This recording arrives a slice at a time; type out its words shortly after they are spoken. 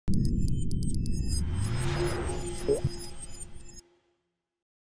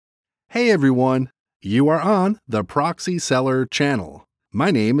Hey everyone, you are on the Proxy-Seller channel. My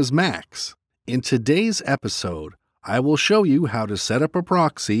name is Max. In today's episode, I will show you how to set up a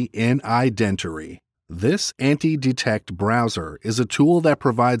proxy in IDENTOry. This anti-detect browser is a tool that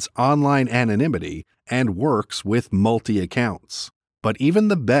provides online anonymity and works with multi-accounts. But even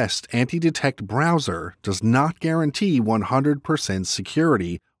the best anti-detect browser does not guarantee 100%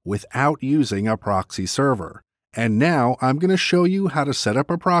 security without using a proxy server. And now I'm going to show you how to set up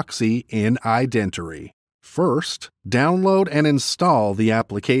a proxy in IDENTOry. First, download and install the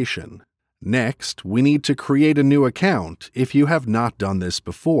application. Next, we need to create a new account if you have not done this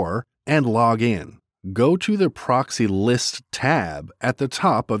before and log in. Go to the Proxy List tab at the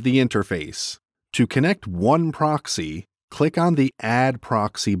top of the interface. To connect one proxy, click on the Add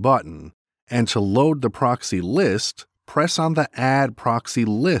Proxy button, and to load the proxy list, press on the Add Proxy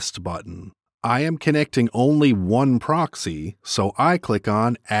List button. I am connecting only one proxy, so I click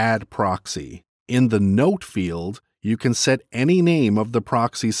on Add Proxy. In the Note field, you can set any name of the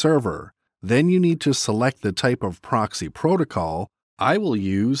proxy server. Then you need to select the type of proxy protocol. I will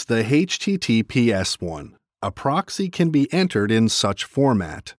use the HTTPS one. A proxy can be entered in such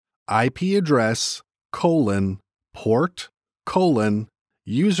format: IP address, port,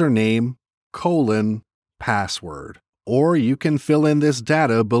 username, password. Or you can fill in this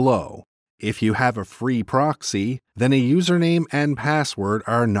data below. If you have a free proxy, then a username and password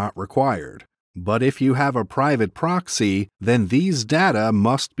are not required. But if you have a private proxy, then these data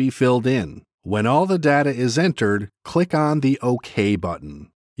must be filled in. When all the data is entered, click on the OK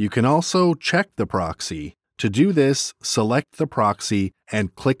button. You can also check the proxy. To do this, select the proxy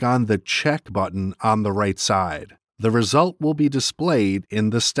and click on the Check button on the right side. The result will be displayed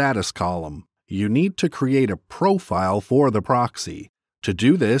in the status column. You need to create a profile for the proxy. To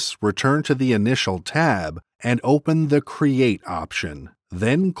do this, return to the initial tab and open the Create option.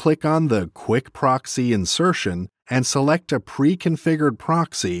 Then click on the Quick Proxy Insertion and select a pre-configured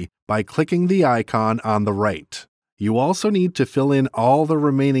proxy by clicking the icon on the right. You also need to fill in all the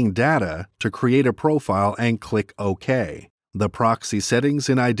remaining data to create a profile and click OK. The proxy settings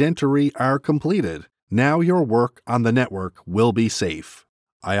in IDENTOry are completed. Now your work on the network will be safe.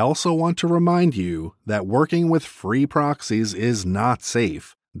 I also want to remind you that working with free proxies is not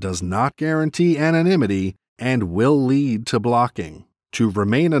safe, does not guarantee anonymity, and will lead to blocking. To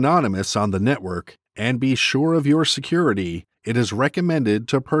remain anonymous on the network and be sure of your security, it is recommended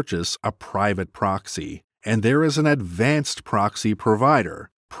to purchase a private proxy. And there is an advanced proxy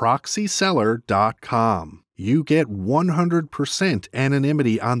provider, proxyseller.com. You get 100%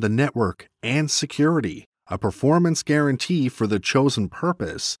 anonymity on the network and security, a performance guarantee for the chosen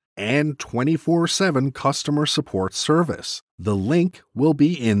purpose, and 24/7 customer support service. The link will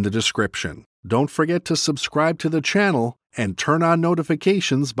be in the description. Don't forget to subscribe to the channel and turn on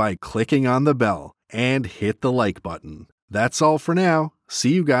notifications by clicking on the bell and hit the like button. That's all for now.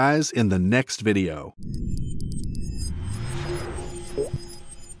 See you guys in the next video.